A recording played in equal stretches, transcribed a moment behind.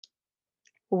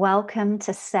Welcome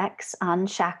to Sex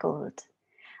Unshackled.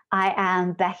 I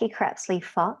am Becky Crepsley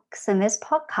Fox, and this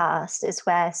podcast is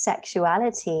where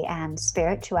sexuality and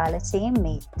spirituality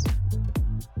meet.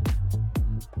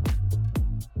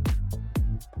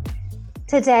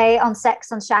 Today on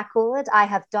Sex Unshackled, I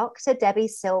have Dr. Debbie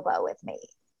Silber with me.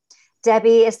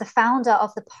 Debbie is the founder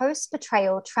of the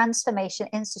Post-Betrayal Transformation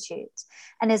Institute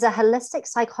and is a holistic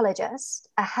psychologist,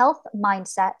 a health,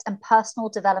 mindset, and personal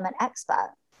development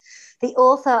expert. The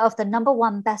author of the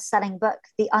 #1 best-selling book,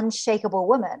 The Unshakable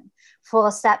Woman,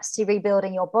 4 Steps to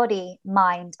Rebuilding Your Body,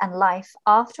 Mind, and Life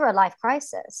After a Life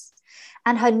Crisis,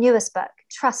 and her newest book,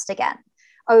 Trust Again,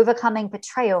 Overcoming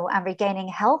Betrayal and Regaining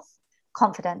Health,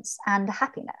 Confidence, and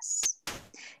Happiness.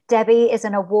 Debbie is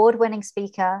an award-winning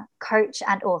speaker, coach,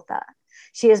 and author.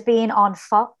 She has been on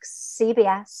Fox,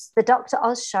 CBS, The Dr.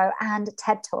 Oz Show, and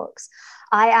TED Talks.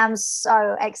 I am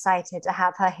so excited to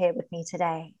have her here with me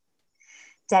today.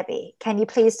 Debbie, can you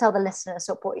please tell the listeners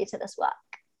what brought you to this work?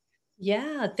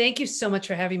 Yeah, thank you so much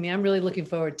for having me. I'm really looking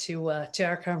forward to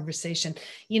our conversation.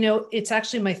 You know, it's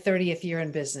actually my 30th year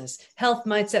in business, health,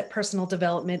 mindset, personal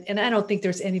development. And I don't think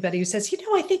there's anybody who says,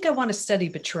 I think I want to study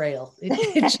betrayal.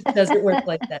 It just doesn't work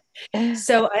like that.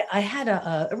 So I had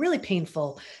a really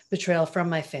painful betrayal from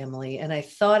my family, and I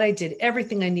thought I did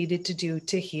everything I needed to do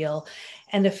to heal.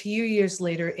 And a few years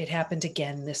later, it happened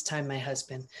again, this time my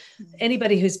husband.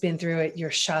 Anybody who's been through it,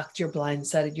 you're shocked, you're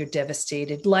blindsided, you're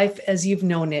devastated. Life as you've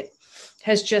known it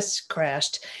has just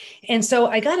crashed. And so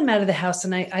I got him out of the house,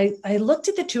 and I looked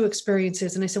at the two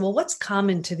experiences, and I said, well, what's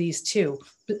common to these two?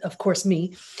 Of course,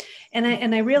 me.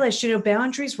 And I realized,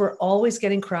 boundaries were always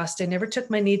getting crossed. I never took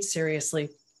my needs seriously.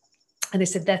 And I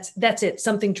said, that's it.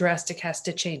 Something drastic has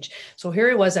to change. So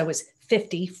here I was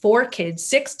 50, 4 kids,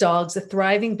 6 dogs, a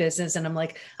thriving business. And I'm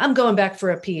like, I'm going back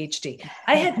for a PhD.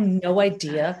 I had no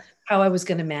idea how I was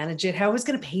going to manage it, how I was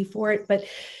going to pay for it. But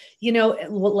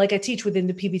like I teach within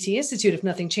the PBT Institute, if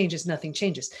nothing changes, nothing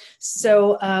changes.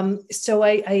 So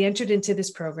I entered into this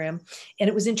program, and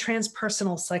it was in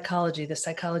transpersonal psychology, the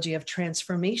psychology of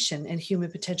transformation and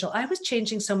human potential. I was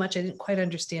changing so much, I didn't quite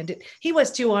understand it. He was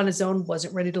too on his own,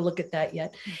 wasn't ready to look at that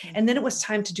yet. Mm-hmm. And then it was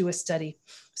time to do a study.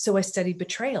 So I studied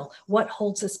betrayal. What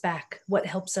holds us back? What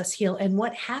helps us heal? And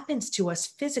what happens to us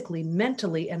physically,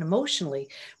 mentally, and emotionally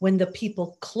when the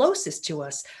people closest to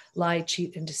us lie,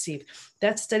 cheat, and deceive?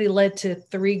 That study led to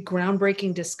 3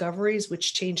 groundbreaking discoveries,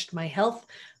 which changed my health,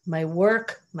 my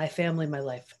work, my family, my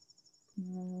life.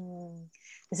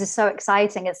 This is so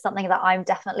exciting. It's something that I'm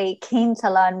definitely keen to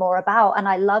learn more about. And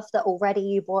I love that already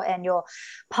you brought in your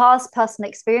past personal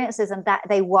experiences, and that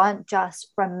they weren't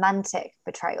just romantic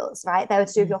betrayals, right? They were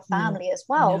to do with your family as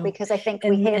well, because I think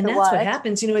we hear the word. And that's what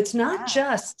happens.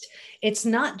 It's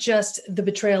not just the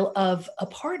betrayal of a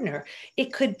partner.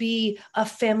 It could be a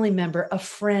family member, a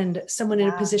friend, someone in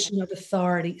a position of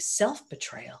authority,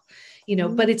 self-betrayal.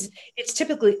 But it's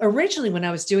typically, originally when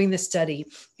I was doing this study,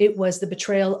 it was the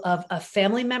betrayal of a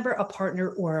family member, a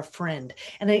partner, or a friend.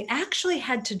 And I actually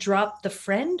had to drop the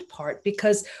friend part,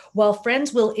 because while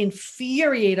friends will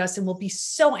infuriate us and will be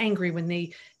so angry when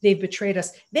they've betrayed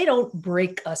us, they don't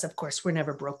break us. Of course, we're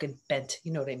never broken, bent.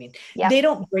 You know what I mean? Yeah. They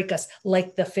don't break us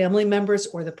like the family members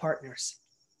or the partners.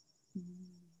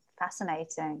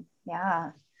 Fascinating.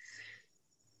 Yeah.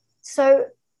 So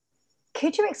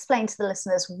could you explain to the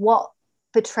listeners what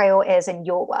betrayal is in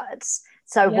your words?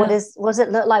 So what does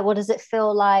it look like? What does it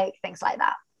feel like? Things like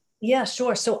that. Yeah,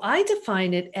 sure. So I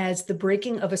define it as the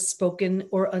breaking of a spoken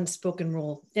or unspoken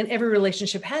rule. And every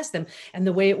relationship has them. And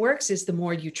the way it works is the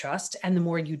more you trust and the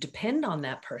more you depend on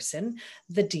that person,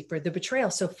 the deeper the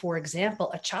betrayal. So for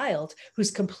example, a child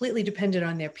who's completely dependent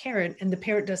on their parent, and the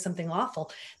parent does something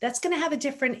awful, that's going to have a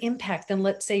different impact than,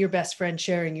 let's say, your best friend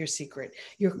sharing your secret,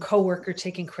 your coworker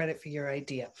taking credit for your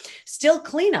idea. Still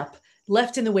cleanup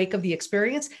left in the wake of the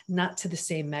experience, not to the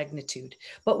same magnitude.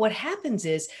 But what happens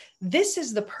is, this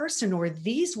is the person, or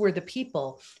these were the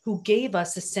people who gave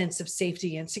us a sense of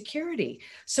safety and security.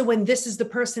 So when this is the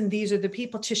person, these are the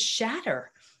people, to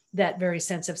shatter that very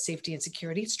sense of safety and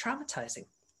security, it's traumatizing.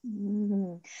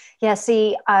 Mm-hmm. Yeah,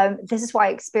 see, this is what I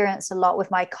experience a lot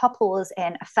with my couples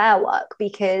in affair work,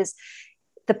 because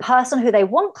the person who they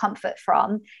want comfort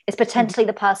from is potentially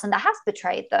the person that has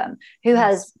betrayed them, who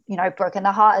has, broken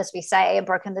the heart, as we say, and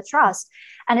broken the trust.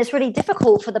 And it's really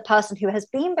difficult for the person who has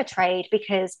been betrayed,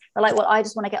 because they're like, well, I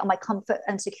just want to get all my comfort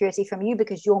and security from you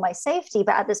because you're my safety.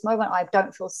 But at this moment, I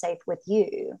don't feel safe with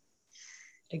you.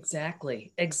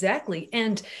 Exactly.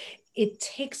 And it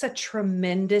takes a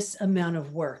tremendous amount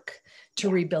of work to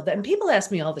rebuild that. And people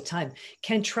ask me all the time,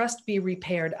 can trust be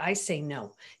repaired? I say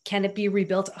no. Can it be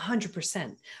rebuilt?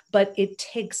 100%. But it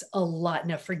takes a lot.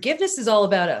 Now, forgiveness is all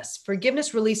about us.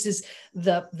 Forgiveness releases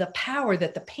the power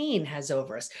that the pain has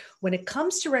over us. When it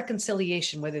comes to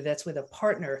reconciliation, whether that's with a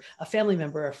partner, a family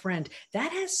member, a friend,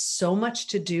 that has so much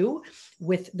to do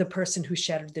with the person who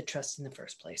shattered the trust in the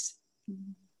first place.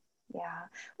 Yeah,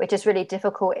 which is really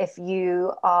difficult if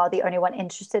you are the only one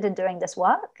interested in doing this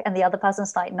work and the other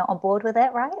person's like not on board with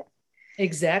it, right?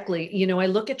 Exactly. You know, I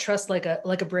look at trust like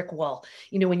a brick wall.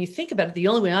 You know, when you think about it, the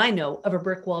only way I know of a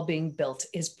brick wall being built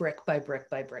is brick by brick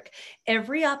by brick.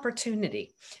 Every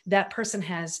opportunity that person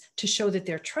has to show that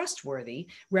they're trustworthy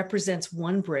represents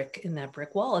one brick in that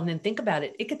brick wall. And then think about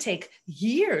it. It could take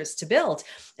years to build.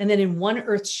 And then in one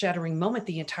earth-shattering moment,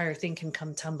 the entire thing can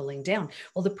come tumbling down.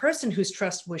 Well, the person whose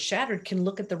trust was shattered can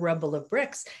look at the rubble of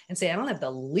bricks and say, I don't have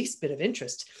the least bit of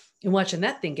interest in watching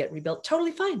that thing get rebuilt.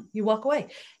 Totally fine. You walk away.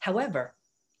 However,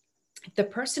 the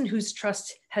person whose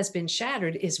trust has been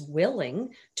shattered is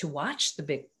willing to watch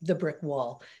the brick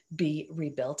wall be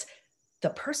rebuilt.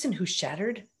 The person who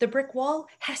shattered the brick wall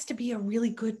has to be a really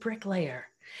good bricklayer.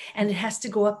 And it has to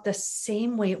go up the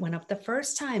same way it went up the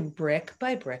first time, brick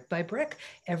by brick by brick.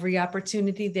 Every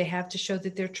opportunity they have to show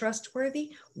that they're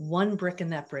trustworthy, one brick in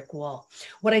that brick wall.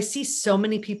 What I see so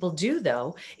many people do,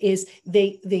 though, is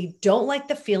they don't like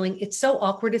the feeling. It's so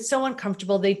awkward. It's so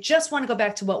uncomfortable. They just want to go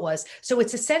back to what was. So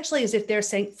it's essentially as if they're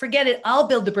saying, forget it, I'll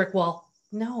build the brick wall.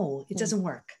 No, it doesn't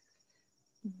work.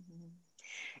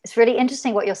 It's really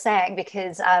interesting what you're saying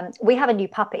because we have a new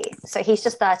puppy. So he's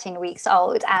just 13 weeks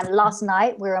old. And last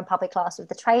night we were in puppy class with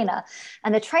the trainer.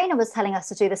 And the trainer was telling us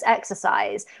to do this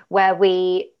exercise where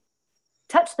we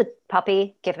touch the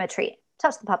puppy, give him a treat.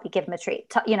 Touch the puppy, give him a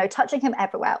treat. Touching him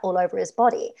everywhere, all over his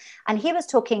body. And he was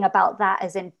talking about that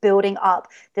as in building up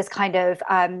this kind of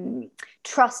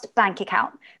trust bank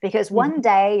account. Because one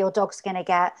day your dog's going to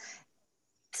get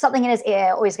something in his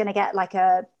ear or he's going to get like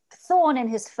a thorn in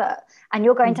his foot and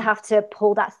you're going to have to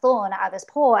pull that thorn out of his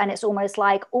paw, and it's almost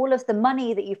like all of the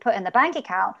money that you've put in the bank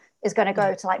account is going to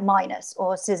go to like minus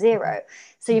or to zero.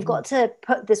 So you've got to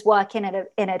put this work in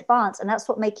advance, and that's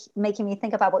what making me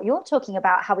think about what you're talking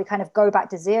about, how we kind of go back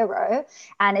to zero,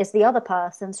 and is the other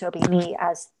person, so it'll be me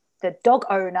as the dog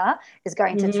owner, is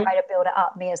going to try to build it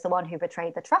up, me as the one who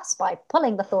betrayed the trust by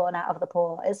pulling the thorn out of the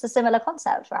paw. It's a similar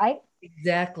concept, right?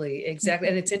 Exactly.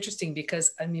 And it's interesting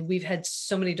because, I mean, we've had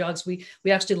so many dogs. We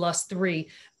actually lost 3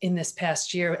 in this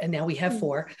past year, and now we have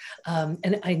 4.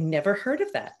 And I never heard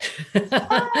of that.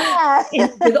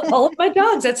 With all of my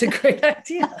dogs, that's a great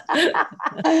idea.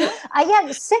 I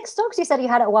had 6 dogs you said you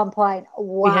had at one point.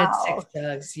 Wow. We had 6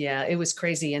 dogs. Yeah, it was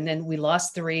crazy. And then we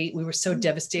lost 3. We were so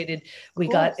devastated. We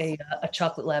got a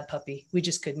chocolate lab puppy. We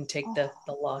just couldn't take the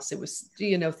loss. It was,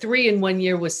 3 in 1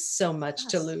 year was so much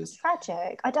to lose.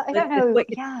 Tragic. I don't know.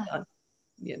 Yeah.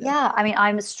 Yeah. I mean,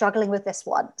 I'm struggling with this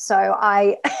one. So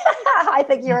I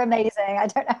think you're amazing. I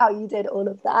don't know how you did all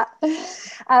of that.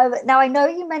 Now, I know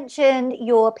you mentioned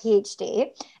your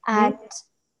PhD, and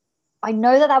I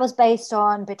know that was based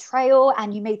on betrayal,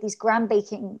 and you made these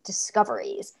groundbreaking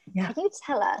discoveries. Can you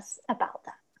tell us about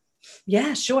that?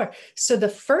 Yeah, sure. So the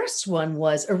first one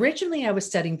was, originally I was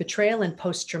studying betrayal and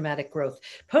post-traumatic growth.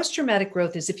 Post-traumatic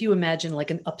growth is, if you imagine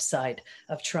like an upside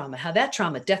of trauma, how that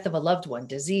trauma, death of a loved one,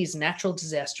 disease, natural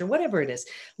disaster, whatever it is,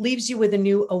 leaves you with a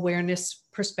new awareness,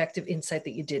 perspective, insight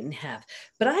that you didn't have.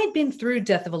 But I'd been through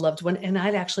death of a loved one, and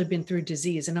I'd actually been through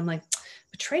disease. And I'm like,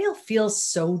 betrayal feels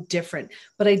so different,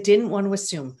 but I didn't want to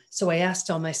assume. So I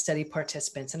asked all my study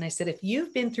participants, and I said, if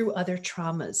you've been through other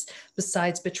traumas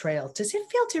besides betrayal, does it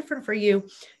feel different for you?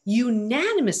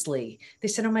 Unanimously, they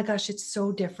said, oh my gosh, it's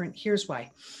so different. Here's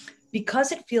why.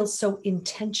 Because it feels so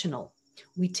intentional,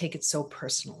 we take it so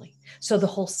personally. So the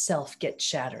whole self gets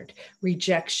shattered.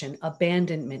 Rejection,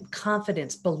 abandonment,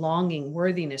 confidence, belonging,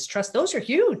 worthiness, trust, those are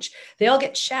huge. They all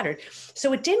get shattered.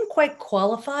 So it didn't quite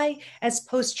qualify as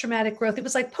post-traumatic growth. It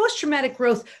was like post-traumatic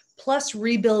growth plus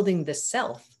rebuilding the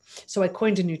self. So I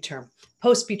coined a new term,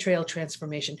 post-betrayal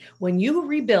transformation. When you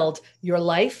rebuild your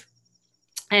life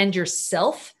and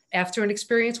yourself after an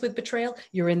experience with betrayal,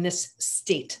 you're in this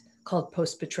state called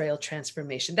post-betrayal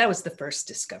transformation. That was the first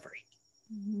discovery.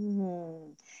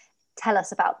 Tell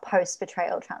us about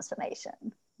post-betrayal transformation.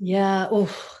 Yeah.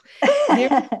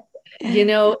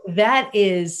 That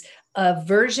is a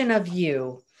version of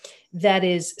you that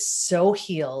is so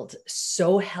healed,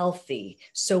 so healthy,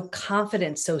 so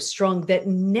confident, so strong, that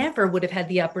never would have had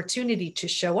the opportunity to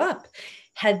show up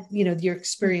had, your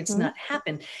experience not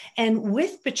happen. And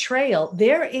with betrayal,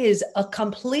 there is a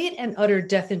complete and utter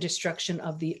death and destruction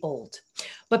of the old.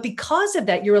 But because of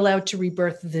that, you're allowed to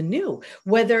rebirth the new,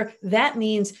 whether that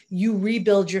means you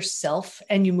rebuild yourself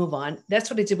and you move on. That's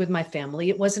what I did with my family.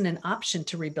 It wasn't an option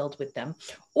to rebuild with them.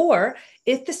 Or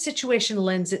if the situation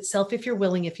lends itself, if you're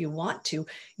willing, if you want to,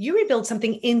 you rebuild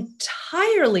something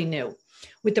entirely new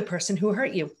with the person who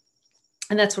hurt you.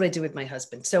 And that's what I did with my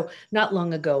husband. So not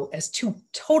long ago, as two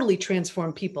totally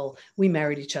transformed people, we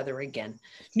married each other again.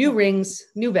 New rings,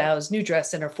 new vows, new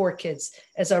dress, and our 4 kids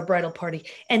as our bridal party.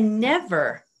 And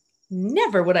never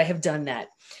would I have done that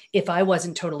if I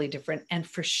wasn't totally different. And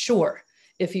for sure,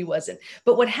 if he wasn't.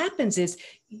 But what happens is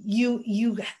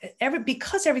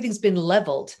because everything's been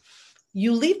leveled,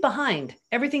 you leave behind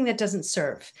everything that doesn't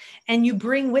serve, and you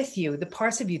bring with you the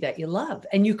parts of you that you love,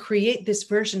 and you create this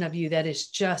version of you that is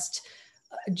just,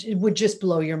 it would just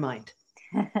blow your mind.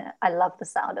 I love the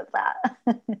sound of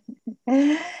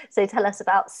that. So tell us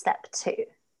about step 2.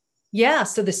 Yeah.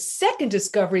 So the second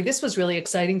discovery, this was really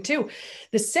exciting too.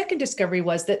 The second discovery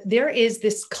was that there is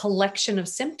this collection of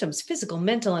symptoms, physical,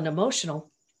 mental, and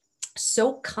emotional,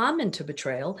 so common to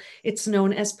betrayal. It's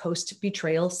known as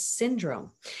post-betrayal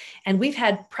syndrome. And we've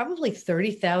had probably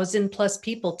 30,000 plus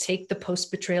people take the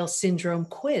post-betrayal syndrome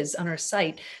quiz on our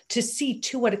site to see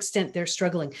to what extent they're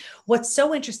struggling. What's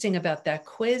so interesting about that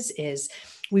quiz is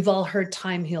we've all heard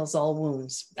time heals all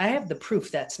wounds. I have the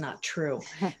proof that's not true,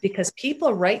 because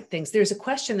people write things. There's a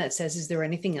question that says, is there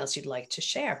anything else you'd like to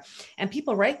share? And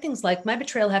people write things like, my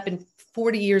betrayal happened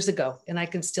 40 years ago and I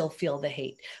can still feel the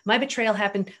hate. My betrayal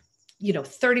happened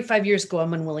 35 years ago,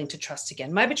 I'm unwilling to trust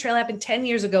again. My betrayal happened 10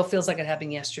 years ago, feels like it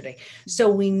happened yesterday. So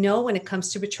we know when it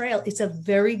comes to betrayal, it's a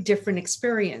very different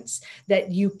experience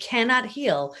that you cannot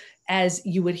heal as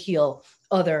you would heal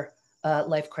other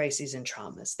life crises and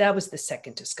traumas. That was the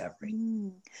second discovery.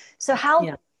 So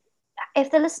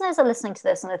if the listeners are listening to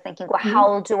this and they're thinking, well,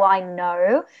 how do I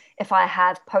know if I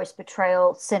have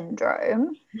post-betrayal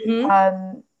syndrome?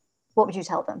 What would you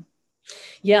tell them?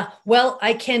 Yeah, well,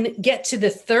 I can get to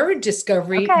the third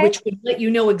discovery, which would let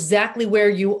you know exactly where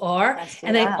you are.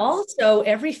 And I also,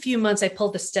 every few months, I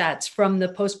pull the stats from the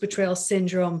post-betrayal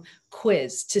syndrome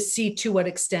quiz to see to what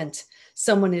extent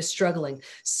someone is struggling.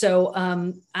 So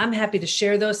I'm happy to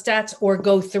share those stats or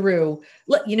go through.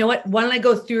 You know what? Why don't I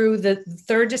go through the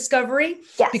third discovery?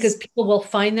 Yes. Because people will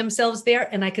find themselves there,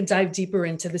 and I can dive deeper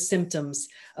into the symptoms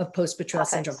of post-betrayal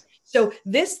syndrome. So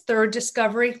this third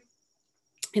discovery,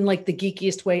 in like the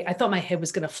geekiest way, I thought my head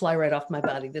was going to fly right off my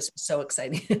body. This was so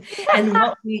exciting. And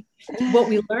what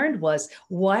we learned was,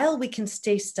 while we can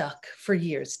stay stuck for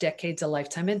years, decades, a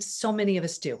lifetime, and so many of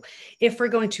us do, if we're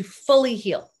going to fully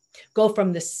heal, go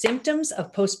from the symptoms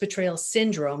of post-betrayal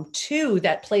syndrome to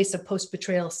that place of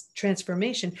post-betrayal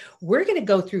transformation, we're going to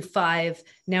go through 5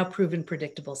 now proven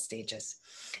predictable stages.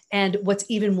 And what's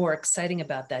even more exciting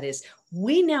about that is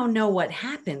we now know what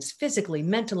happens physically,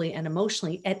 mentally, and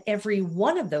emotionally at every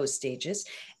one of those stages.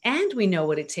 And we know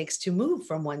what it takes to move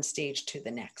from one stage to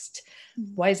the next.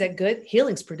 Why is that good?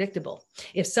 Healing's predictable.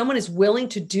 If someone is willing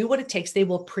to do what it takes, they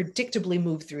will predictably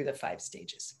move through the 5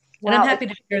 stages. And I'm happy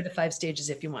to share the 5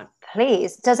 stages if you want.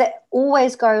 Please. Does it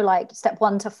always go like step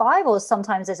 1 to 5, or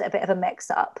sometimes is it a bit of a mix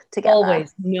up to get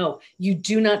Always. There? No, you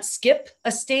do not skip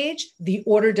a stage. The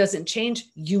order doesn't change.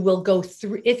 You will go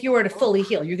through, if you were to fully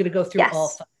heal, you're going to go through all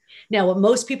 5. Now, what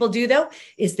most people do though,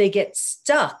 is they get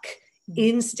stuck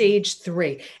in stage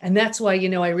 3. And that's why,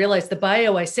 I realized the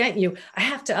bio I sent you, I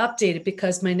have to update it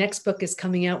because my next book is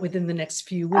coming out within the next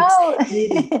few weeks.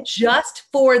 Just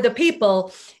for the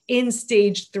people in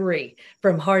stage 3,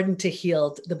 from hardened to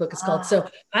healed, the book is called. So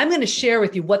I'm going to share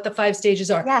with you what the 5 stages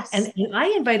are. Yes. And I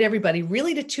invite everybody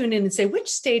really to tune in and say, which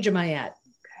stage am I at?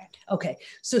 Okay.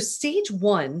 So stage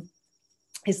 1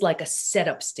 is like a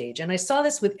setup stage. And I saw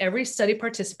this with every study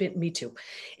participant, me too.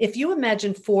 If you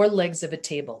imagine 4 legs of a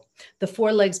table, the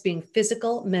 4 legs being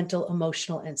physical, mental,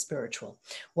 emotional, and spiritual.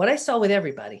 What I saw with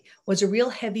everybody was a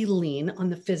real heavy lean on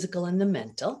the physical and the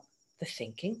mental, the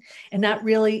thinking, and not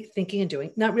really thinking and doing,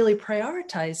 not really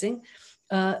prioritizing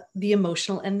the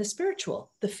emotional and the spiritual,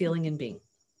 the feeling and being.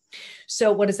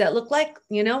 So what does that look like?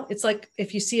 It's like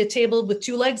if you see a table with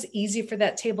 2 legs, easy for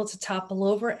that table to topple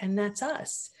over, and that's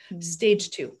us.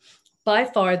 Stage 2, by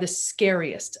far the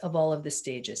scariest of all of the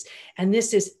stages. And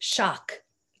this is shock,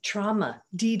 trauma,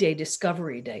 D-Day,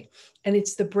 discovery day. And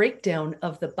it's the breakdown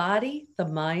of the body, the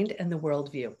mind, and the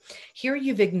worldview. Here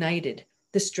you've ignited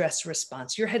the stress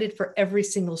response. You're headed for every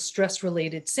single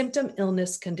stress-related symptom,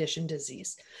 illness, condition,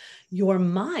 disease. Your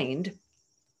mind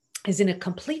is in a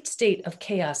complete state of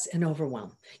chaos and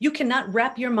overwhelm. You cannot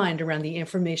wrap your mind around the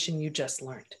information you just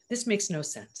learned. This makes no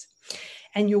sense.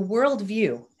 And your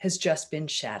worldview has just been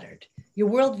shattered. Your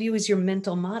worldview is your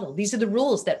mental model. These are the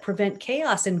rules that prevent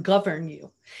chaos and govern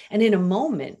you. And in a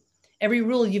moment, every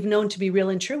rule you've known to be real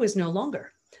and true is no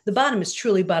longer. The bottom is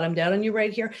truly bottomed out on you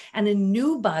right here, and a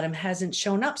new bottom hasn't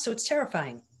shown up, so it's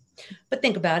terrifying. But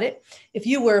think about it. If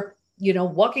you were,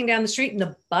 walking down the street and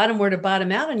the bottom were to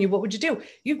bottom out on you, what would you do?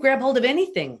 You'd grab hold of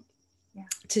anything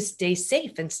to stay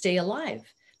safe and stay alive.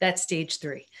 That's stage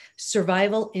 3.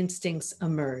 Survival instincts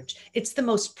emerge. It's the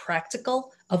most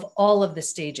practical of all of the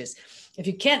stages. If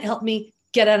you can't help me,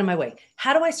 get out of my way.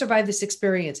 How do I survive this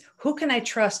experience? Who can I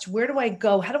trust? Where do I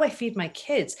go? How do I feed my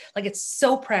kids? Like, it's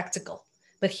so practical.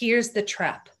 But here's the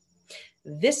trap.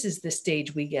 This is the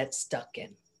stage we get stuck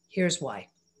in. Here's why.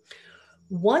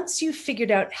 Once you've figured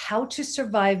out how to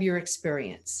survive your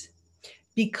experience,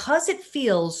 because it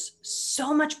feels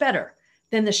so much better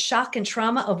than the shock and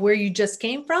trauma of where you just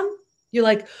came from, you're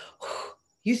like,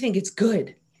 you think it's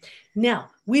good. Now,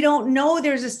 we don't know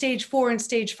there's a stage 4 and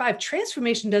stage 5.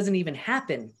 Transformation doesn't even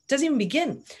happen, doesn't even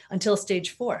begin until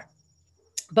stage 4.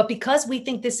 But because we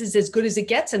think this is as good as it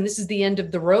gets and this is the end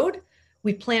of the road,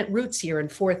 we plant roots here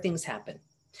and 4 things happen.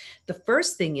 The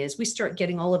first thing is we start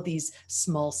getting all of these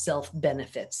small self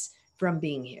benefits from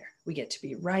being here. We get to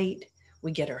be right.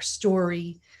 We get our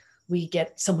story. We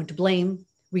get someone to blame.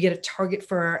 We get a target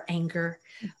for our anger.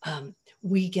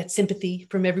 We get sympathy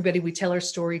from everybody we tell our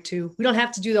story to. We don't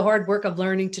have to do the hard work of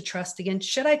learning to trust again.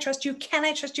 Should I trust you? Can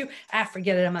I trust you?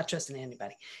 Forget it. I'm not trusting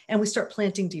anybody. And we start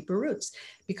planting deeper roots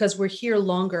because we're here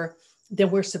longer than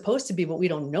we're supposed to be, but we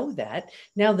don't know that.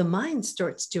 Now the mind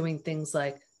starts doing things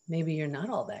like, maybe you're not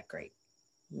all that great.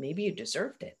 Maybe you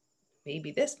deserved it.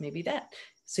 Maybe this, maybe that.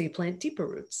 So you plant deeper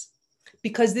roots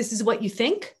because this is what you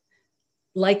think.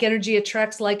 Like energy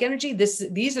attracts like energy.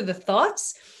 These are the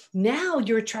thoughts. Now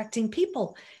you're attracting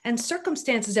people and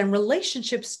circumstances and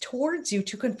relationships towards you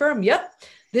to confirm, yep,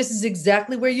 this is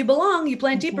exactly where you belong. You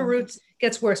plant deeper roots.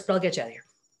 Gets worse, but I'll get you out of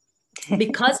here.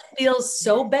 Because it feels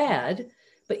so bad,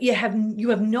 but you have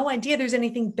no idea there's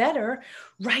anything better.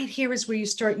 Right here is where you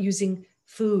start using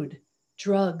food,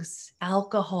 drugs,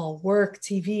 alcohol, work,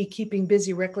 TV, keeping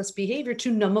busy, reckless behavior to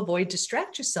numb, avoid,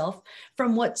 distract yourself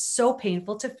from what's so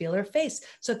painful to feel or face.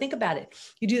 So think about it.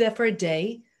 You do that for a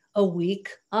day, a week,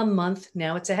 a month.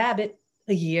 Now it's a habit,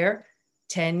 a year,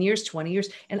 10 years, 20 years.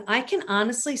 And I can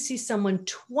honestly see someone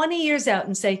 20 years out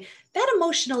and say, that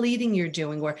emotional eating you're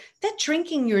doing, or that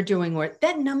drinking you're doing, or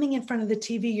that numbing in front of the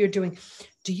TV you're doing,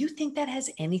 do you think that has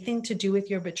anything to do with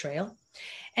your betrayal?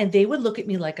 And they would look at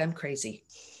me like I'm crazy.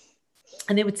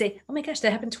 And they would say, oh my gosh,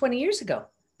 that happened 20 years ago.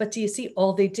 But do you see,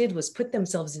 all they did was put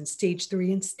themselves in stage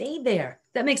 3 and stay there.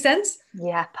 That makes sense?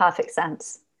 Yeah, perfect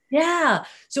sense. Yeah.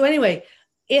 So anyway,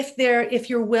 if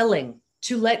you're willing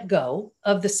to let go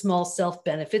of the small self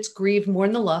benefits, grieve,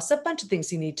 mourn the loss, a bunch of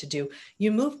things you need to do,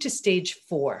 you move to stage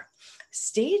 4.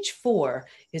 Stage 4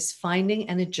 is finding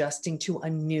and adjusting to a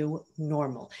new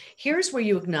normal. Here's where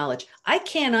you acknowledge, I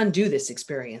can't undo this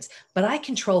experience, but I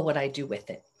control what I do with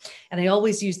it. And I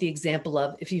always use the example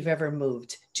of, if you've ever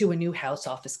moved to a new house,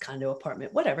 office, condo,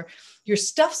 apartment, whatever, your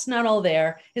stuff's not all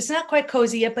there. It's not quite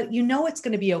cozy yet, but you know it's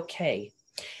going to be okay.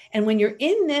 And when you're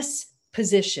in this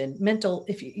position,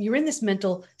 if you're in this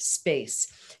mental space,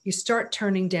 you start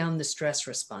turning down the stress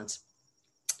response.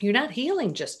 You're not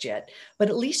healing just yet, but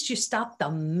at least you stop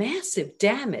the massive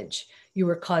damage you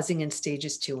were causing in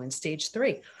stages 2 and stage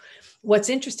 3. What's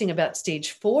interesting about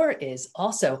stage 4 is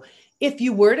also, if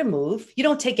you were to move, you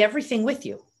don't take everything with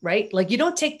you, right? Like, you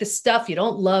don't take the stuff you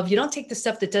don't love. You don't take the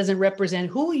stuff that doesn't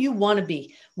represent who you want to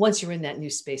be once you're in that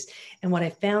new space. And what I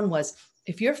found was,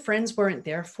 if your friends weren't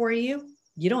there for you,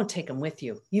 you don't take them with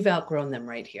you. You've outgrown them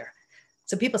right here.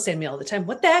 So people say to me all the time,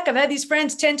 what the heck? I've had these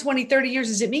friends 10, 20, 30 years.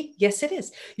 Is it me? Yes, it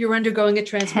is. You're undergoing a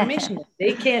transformation. If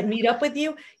they can't meet up with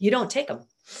you, you don't take them.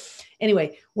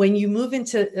 Anyway, when you move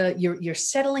into, you're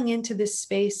settling into this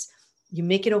space, you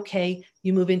make it okay,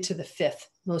 you move into the 5th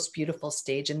most beautiful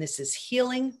stage. And this is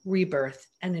healing, rebirth,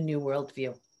 and a new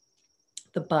worldview.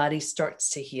 The body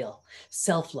starts to heal.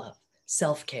 Self-love,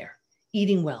 self-care,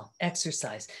 eating well,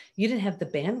 exercise. You didn't have the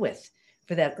bandwidth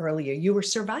for that earlier. You were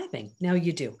surviving. Now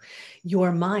you do.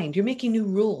 Your mind, you're making new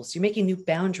rules. You're making new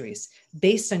boundaries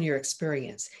based on your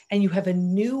experience. And you have a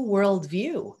new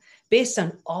worldview based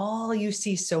on all you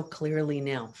see so clearly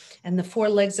now. And the 4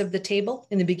 legs of the table,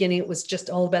 in the beginning, it was just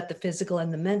all about the physical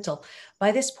and the mental.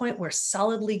 By this point, we're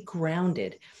solidly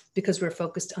grounded because we're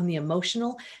focused on the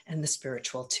emotional and the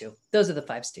spiritual too. Those are the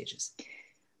 5 stages.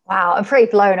 Wow, I'm pretty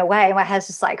blown away. My head's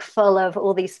just like full of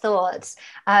all these thoughts.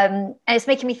 And it's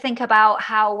making me think about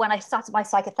how when I started my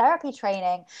psychotherapy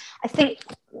training, I think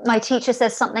my teacher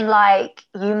says something like,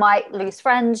 you might lose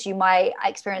friends, you might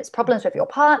experience problems with your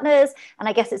partners. And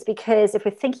I guess it's because if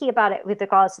we're thinking about it with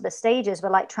regards to the stages, we're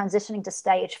like transitioning to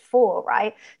stage 4,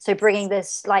 right? So bringing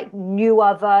this like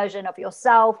newer version of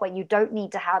yourself where you don't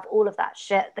need to have all of that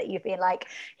shit that you've been like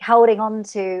holding on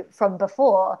to from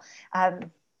before.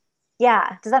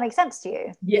 Yeah. Does that make sense to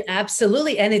you? Yeah,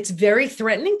 absolutely. And it's very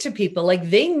threatening to people.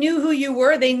 Like they knew who you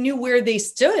were, they knew where they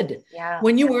stood Yeah.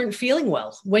 when you weren't feeling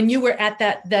well, when you were at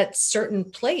that certain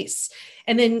place.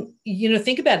 And then,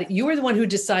 think about it. You were the one who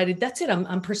decided, that's it,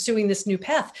 I'm pursuing this new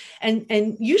path.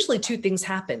 And usually two things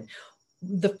happen.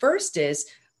 The first is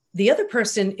the other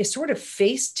person is sort of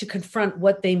faced to confront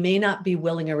what they may not be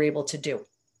willing or able to do.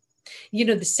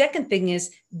 The second thing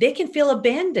is they can feel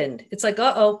abandoned. It's like,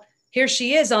 uh-oh, here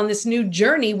she is on this new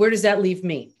journey. Where does that leave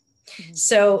me? Mm-hmm.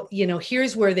 So,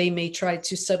 here's where they may try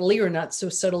to subtly or not so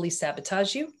subtly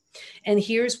sabotage you. And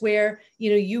here's where,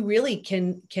 you really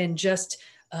can just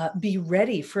be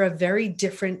ready for a very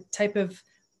different type of,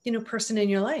 person in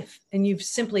your life. And you've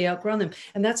simply outgrown them.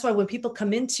 And that's why when people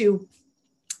come into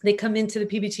the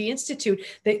PBT Institute,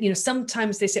 that,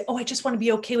 sometimes they say, oh, I just want to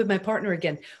be okay with my partner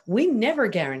again. We never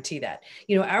guarantee that.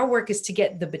 Our work is to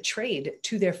get the betrayed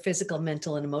to their physical,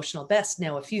 mental, and emotional best.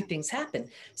 Now, a few things happen.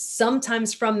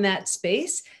 Sometimes from that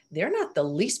space, they're not the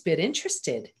least bit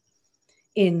interested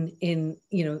in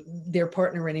their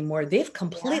partner anymore. They've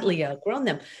completely outgrown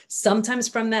them. Sometimes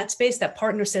from that space, that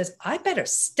partner says, I better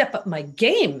step up my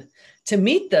game to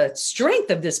meet the strength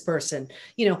of this person,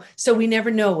 so we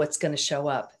never know what's going to show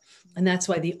up. And that's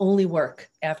why the only work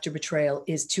after betrayal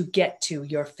is to get to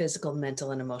your physical,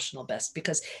 mental, and emotional best.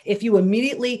 Because if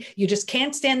you just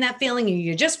can't stand that feeling and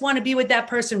you just want to be with that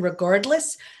person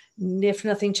regardless, if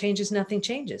nothing changes, nothing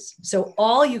changes. So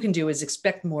all you can do is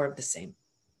expect more of the same.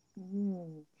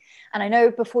 And I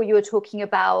know before you were talking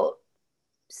about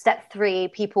step 3,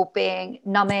 people being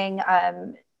numbing,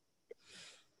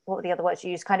 what were the other words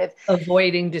you used? Kind of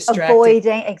avoiding,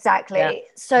 distracting. Exactly. Yeah.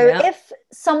 So if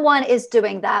someone is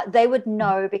doing that, they would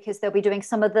know because they'll be doing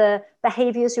some of the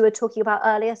behaviors you were talking about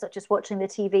earlier, such as watching the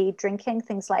TV, drinking,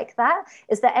 things like that.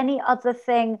 Is there any other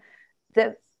thing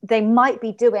that they might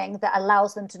be doing that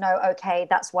allows them to know, okay,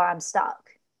 that's where I'm stuck?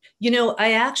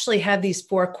 I actually have these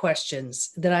 4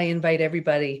 questions that I invite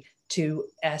everybody to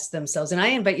ask themselves. And I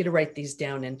invite you to write these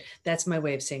down. And that's my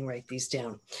way of saying write these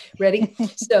down. Ready?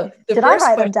 So Did I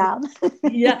write them down?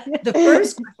 Yeah. The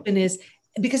first question is,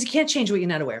 because you can't change what you're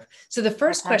not aware of. So the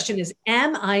first question is,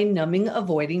 am I numbing,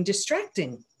 avoiding,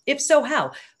 distracting? If so,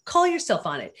 how? Call yourself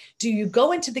on it. Do you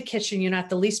go into the kitchen, you're not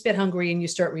the least bit hungry, and you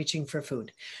start reaching for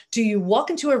food? Do you walk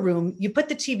into a room, you put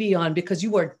the TV on because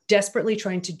you are desperately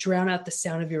trying to drown out the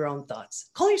sound of your own thoughts?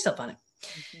 Call yourself on it.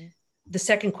 Mm-hmm. The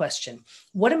second question,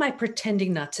 what am I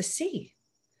pretending not to see?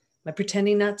 Am I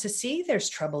pretending not to see there's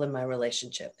trouble in my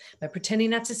relationship? Am I pretending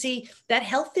not to see that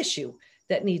health issue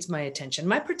that needs my attention?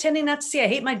 Am I pretending not to see I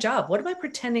hate my job? What am I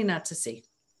pretending not to see?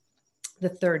 The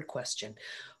third question,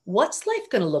 what's life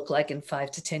going to look like in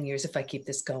 5 to 10 years if I keep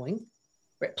this going?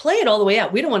 Right? Play it all the way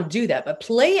out. We don't want to do that, but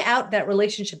play out that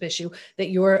relationship issue that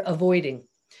you're avoiding.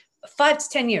 5 to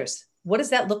 10 years. What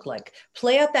does that look like?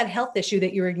 Play out that health issue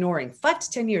that you're ignoring. 5 to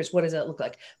 10 years. What does that look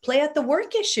like? Play out the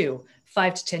work issue.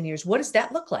 5 to 10 years. What does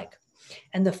that look like?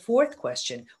 And the fourth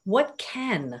question, what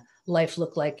can life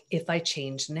look like if I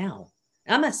change now?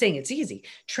 I'm not saying it's easy.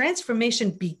 Transformation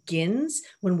begins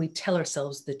when we tell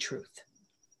ourselves the truth.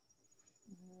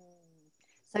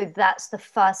 So that's the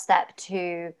first step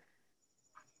to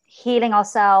healing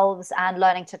ourselves and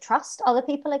learning to trust other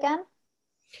people again.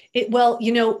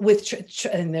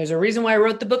 And there's a reason why I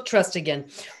wrote the book, Trust Again.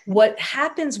 What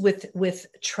happens with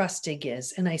trusting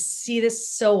is, and I see this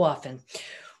so often,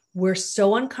 we're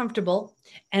so uncomfortable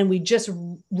and we just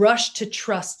rush to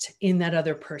trust in that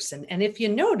other person. And if you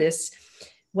notice,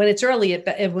 when it's early,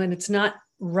 when it's not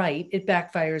right, it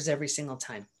backfires every single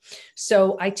time.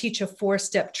 So I teach a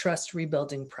 4-step trust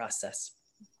rebuilding process.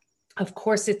 Of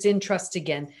course, it's in Trust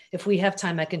Again. If we have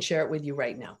time, I can share it with you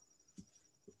right now.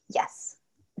 Yes.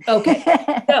 Okay.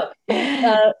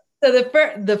 So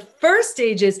the first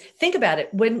stage is, think about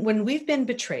it. When we've been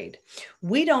betrayed,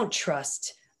 we don't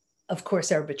trust, of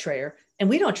course, our betrayer, and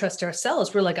we don't trust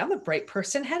ourselves. We're like, I'm a bright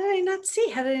person. How did I not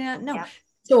see? How did I not know? Yeah.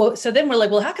 So then we're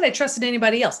like, well, how can I trust in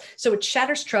anybody else? So it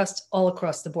shatters trust all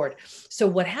across the board. So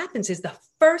what happens is the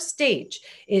first stage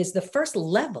is, the first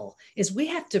level is, we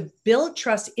have to build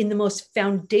trust in the most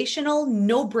foundational,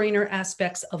 no-brainer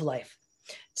aspects of life.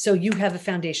 So you have a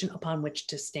foundation upon which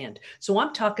to stand. So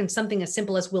I'm talking something as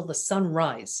simple as, will the sun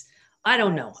rise? I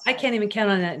don't know. I can't even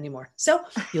count on that anymore. So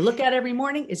you look at it every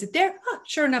morning. Is it there? Oh,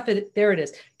 sure enough, there it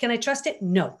is. Can I trust it?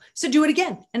 No. So do it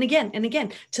again and again and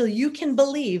again till you can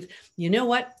believe, you know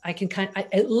what?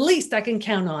 At least I can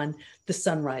count on the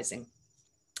sun rising.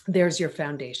 There's your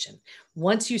foundation.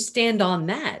 Once you stand on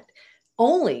that,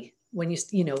 only when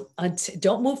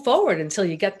don't move forward until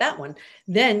you get that one,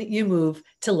 then you move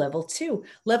to level 2.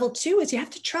 Level 2 is you have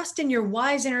to trust in your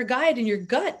wise inner guide and your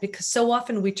gut, because so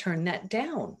often we turn that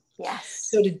down. Yes.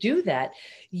 So to do that,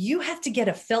 you have to get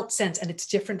a felt sense, and it's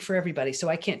different for everybody. So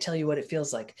I can't tell you what it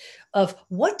feels like, of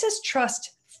what does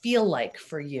trust feel like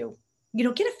for you?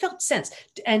 Get a felt sense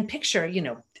and picture,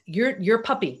 your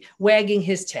puppy wagging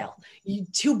his tail,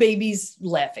 2 babies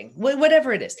laughing,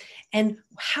 whatever it is. And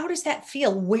how does that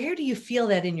feel? Where do you feel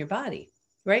that in your body,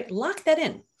 right? Lock that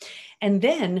in. And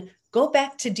then go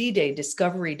back to D-Day,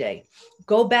 Discovery Day.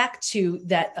 Go back to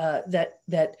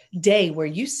that day where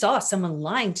you saw someone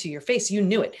lying to your face. You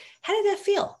knew it. How did that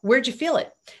feel? Where'd you feel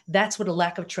it? That's what a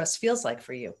lack of trust feels like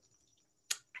for you.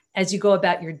 As you go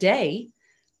about your day,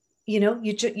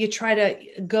 you try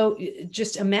to go,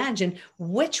 just imagine,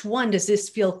 which one does this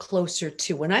feel closer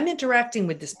to? When I'm interacting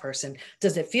with this person,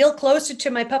 does it feel closer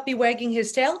to my puppy wagging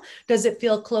his tail? Does it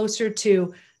feel closer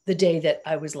to the day that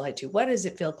I was lied to? What does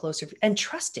it feel closer to? And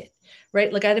trust it,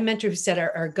 right? Like I had a mentor who said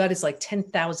our gut is like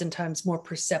 10,000 times more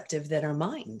perceptive than our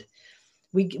mind.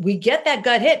 We get that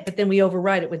gut hit, but then we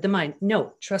override it with the mind.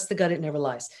 No, trust the gut. It never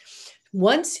lies.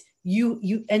 Once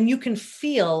you can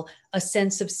feel a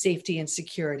sense of safety and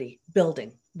security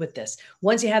building with this.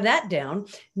 Once you have that down,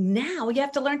 now you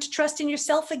have to learn to trust in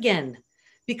yourself again,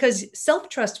 because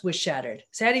self-trust was shattered.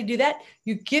 So how do you do that?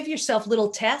 You give yourself little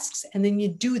tasks and then you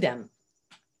do them.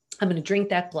 I'm going to drink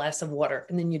that glass of water,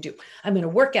 and then you do. I'm going to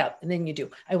work out, and then you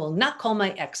do. I will not call my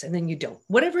ex, and then you don't.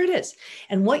 Whatever it is.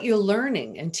 And what you're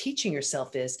learning and teaching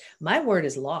yourself is, my word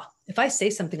is law. If I say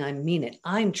something, I mean it.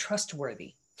 I'm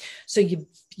trustworthy. So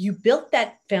you built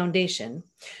that foundation.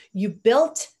 You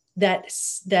built that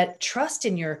trust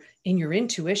in your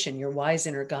intuition, your wise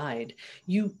inner guide.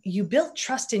 You built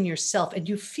trust in yourself, and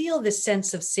you feel this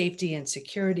sense of safety and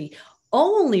security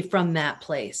only from that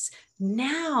place.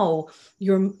 Now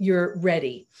you're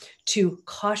ready to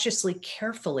cautiously,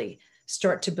 carefully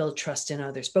start to build trust in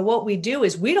others. But what we do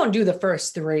is we don't do the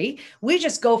first 3. We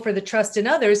just go for the trust in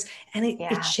others, and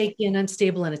it's shaky and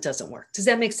unstable, and it doesn't work. Does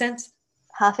that make sense?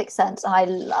 Perfect sense. I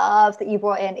love that you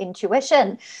brought in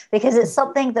intuition, because it's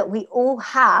something that we all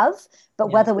have,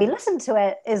 but whether we listen to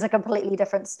it is a completely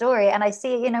different story. And I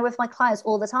see it, with my clients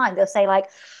all the time. They'll say like,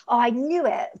 oh, I knew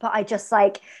it, but I just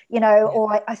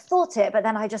or I thought it, but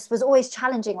then I just was always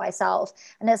challenging myself.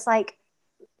 And it's like,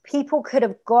 people could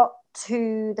have got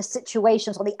to the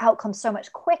situations or the outcome so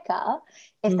much quicker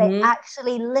if they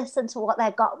actually listened to what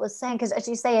their gut was saying. Because as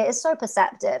you say, it is so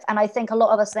perceptive. And I think a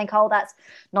lot of us think, oh, that's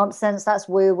nonsense, that's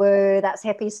woo-woo, that's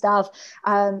hippie stuff.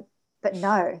 But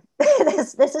no,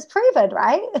 this is proven,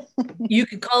 right? You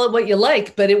could call it what you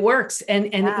like, but it works.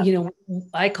 And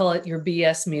I call it your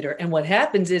BS meter. And what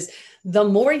happens is, the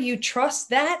more you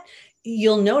trust that,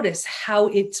 you'll notice how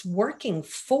it's working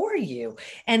for you.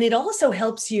 And it also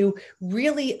helps you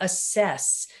really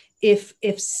assess if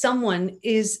someone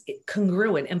is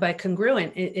congruent. And by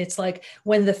congruent, it's like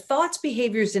when the thoughts,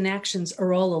 behaviors, and actions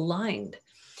are all aligned,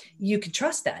 you can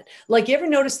trust that. Like, you ever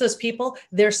notice those people,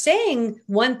 they're saying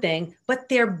one thing, but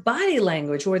their body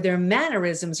language or their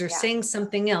mannerisms are saying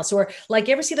something else. Or like,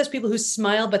 ever see those people who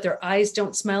smile, but their eyes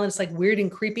don't smile, and it's like weird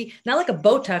and creepy, not like a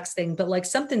Botox thing, but like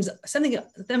something is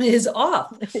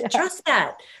off. Yeah. Trust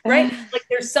that, right? Like,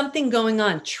 there's something going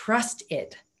on. Trust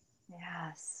it.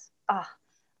 Yes.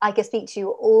 I could speak to you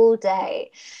all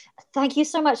day. Thank you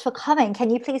so much for coming.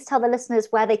 Can you please tell the listeners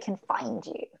where they can find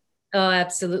you? Oh,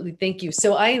 absolutely. Thank you.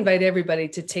 So I invite everybody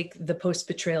to take the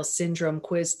post-betrayal syndrome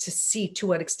quiz to see to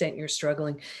what extent you're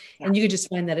struggling. Yeah. And you can just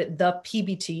find that at the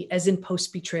PBT, as in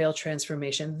post-betrayal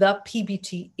transformation,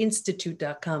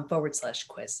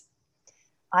 thepbtinstitute.com/quiz.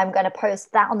 I'm going to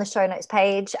post that on the show notes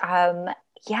page.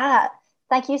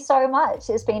 Thank you so much.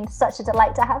 It's been such a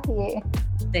delight to have you.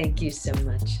 Thank you so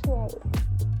much. Great.